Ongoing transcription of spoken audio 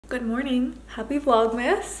Good morning, happy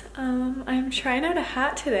Vlogmas. I'm trying out a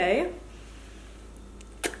hat today.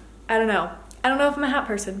 I don't know if I'm a hat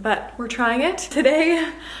person, but we're trying it.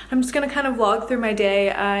 Today, I'm just gonna kind of vlog through my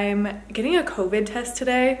day. I'm getting a COVID test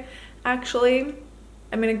today, actually.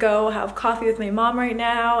 I'm gonna go have coffee with my mom right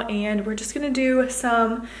now, and we're just gonna do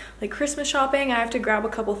some like Christmas shopping. I have to grab a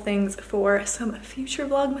couple things for some future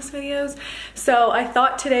Vlogmas videos. So I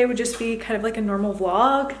thought today would just be kind of like a normal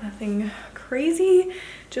vlog, nothing crazy,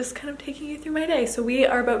 just kind of taking you through my day. So we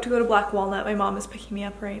are about to go to Black Walnut. My mom is picking me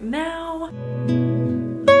up right now.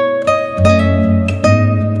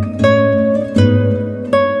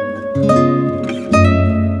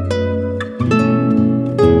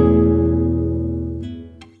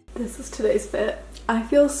 This is today's fit. I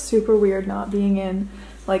feel super weird not being in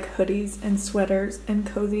like hoodies and sweaters and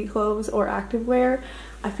cozy clothes or activewear.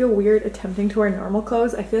 I feel weird attempting to wear normal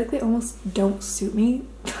clothes. I feel like they almost don't suit me.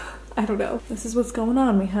 I don't know. This is what's going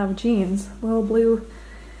on. We have jeans, little blue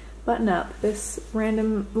button up, this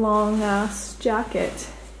random long ass jacket,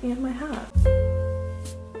 and my hat.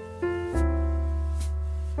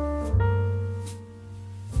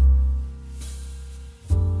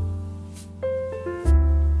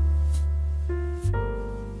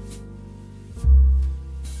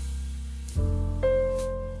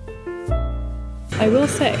 I will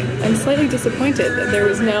say, I'm slightly disappointed that there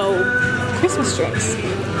was no Christmas drinks.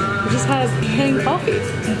 We just had plain coffee.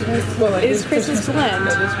 Well, it is Christmas blend.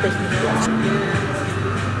 It is Christmas blend.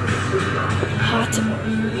 Hot.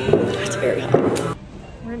 It's very hot.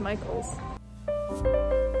 We're in Michael's.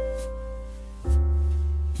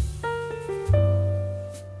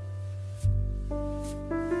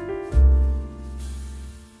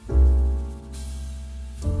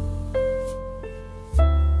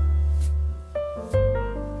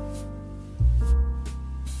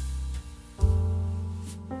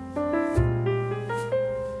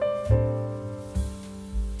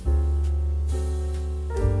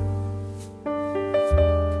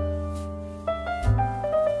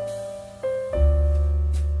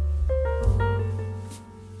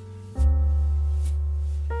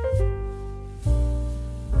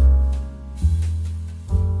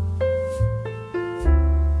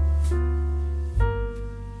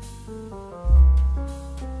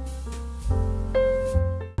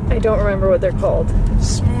 I don't remember what they're called.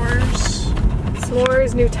 S'mores,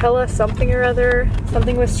 Nutella, something or other.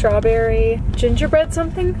 Something with strawberry. Gingerbread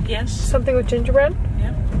something? Yes. Something with gingerbread?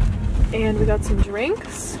 Yeah. And we got some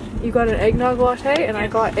drinks. You got an eggnog latte and I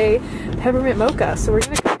got a peppermint mocha. So we're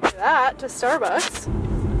gonna compare that to Starbucks.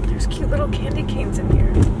 There's cute little candy canes in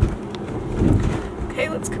here. Okay,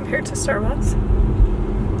 let's compare it to Starbucks.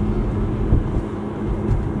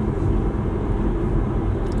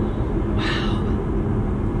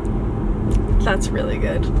 That's really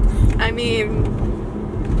good. I mean,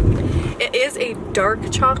 it is a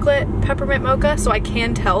dark chocolate peppermint mocha, so I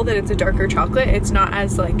can tell that it's a darker chocolate. It's not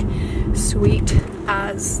as like sweet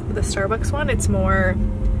as the Starbucks one. It's more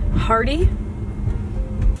hearty.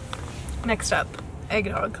 Next up,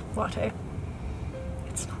 eggnog latte.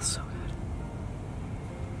 It smells so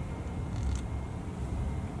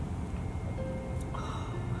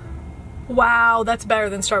good. Wow, that's better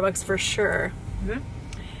than Starbucks for sure. Mm-hmm.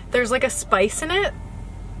 There's like a spice in it.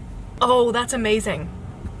 Oh, that's amazing.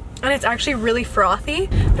 And it's actually really frothy.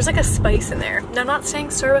 There's like a spice in there. Now, I'm not saying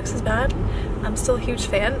Starbucks is bad. I'm still a huge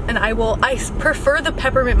fan, and I prefer the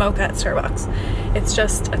peppermint mocha at Starbucks. It's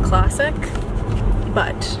just a classic,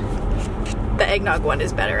 but the eggnog one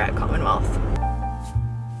is better at Commonwealth.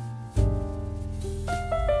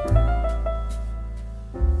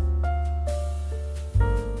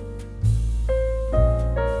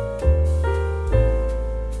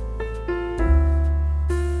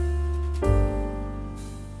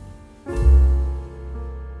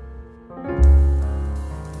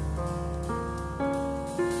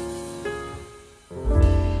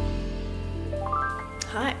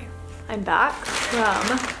 Hi, I'm back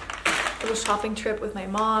from a little shopping trip with my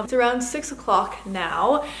mom. It's around 6 o'clock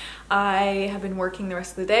now. I have been working the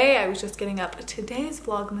rest of the day. I was just getting up today's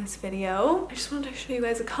Vlogmas video. I just wanted to show you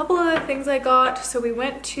guys a couple of the things I got. So we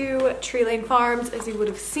went to Tree Lane Farms, as you would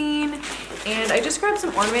have seen, and I just grabbed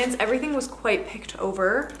some ornaments. Everything was quite picked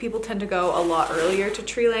over. People tend to go a lot earlier to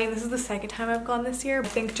Tree Lane. This is the second time I've gone this year. I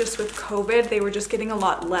think just with COVID, they were just getting a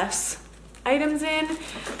lot less items in,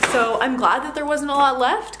 so I'm glad that there wasn't a lot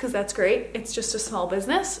left, because that's great. It's just a small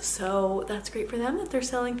business, so that's great for them that they're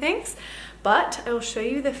selling things. But I will show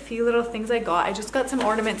you the few little things I got. I just got some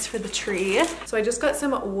ornaments for the tree. So I just got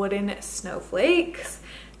some wooden snowflakes.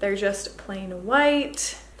 They're just plain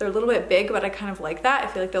white. They're a little bit big, but I kind of like that. I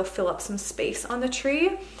feel like they'll fill up some space on the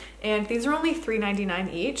tree. and these are only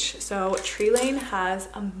 $3.99 each. So Tree Lane has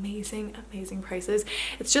amazing prices.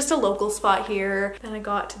 It's just a local spot here. Then I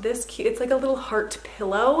got this cute, it's like a little heart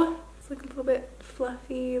pillow. It's like a little bit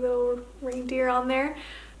fluffy little reindeer on there.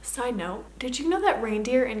 Side note, did you know that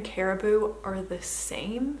reindeer and caribou are the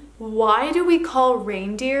same? Why do we call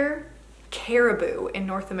reindeer caribou in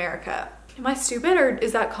North America? Am I stupid, or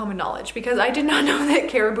is that common knowledge? Because I did not know that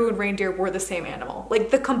caribou and reindeer were the same animal, like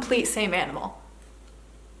the complete same animal.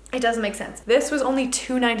 It doesn't make sense. This was only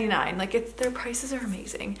 $2.99. Like, their prices are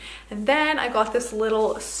amazing. And then I got this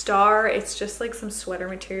little star. It's just like some sweater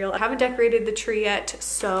material. I haven't decorated the tree yet,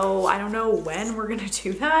 so I don't know when we're gonna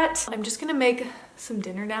do that. I'm just gonna make some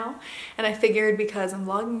dinner now, and I figured because I'm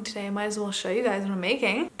vlogging today, I might as well show you guys what I'm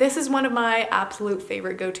making. This is one of my absolute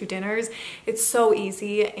favorite go-to dinners. It's so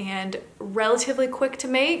easy and relatively quick to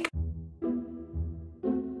make.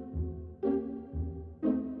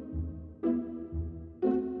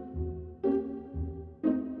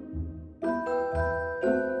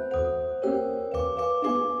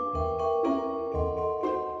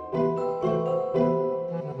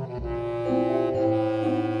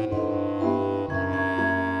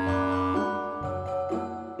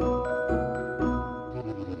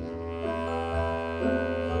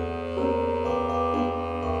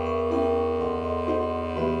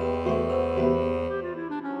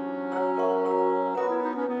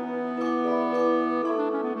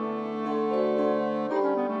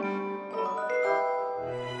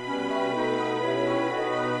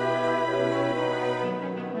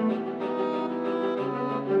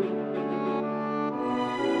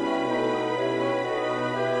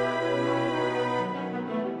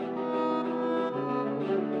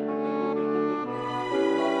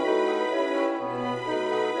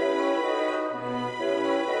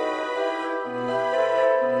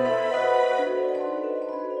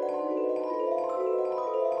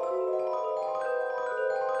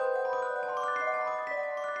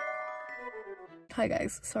 Hi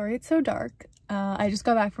guys, sorry it's so dark. I just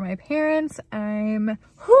got back from my parents. I'm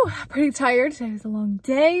pretty tired. Today was a long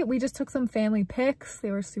day. We just took some family pics.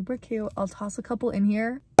 They were super cute. I'll toss a couple in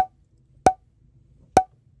here.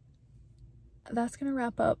 That's gonna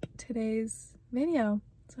wrap up today's video.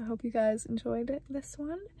 So I hope you guys enjoyed this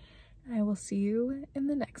one. I will see you in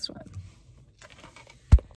the next one.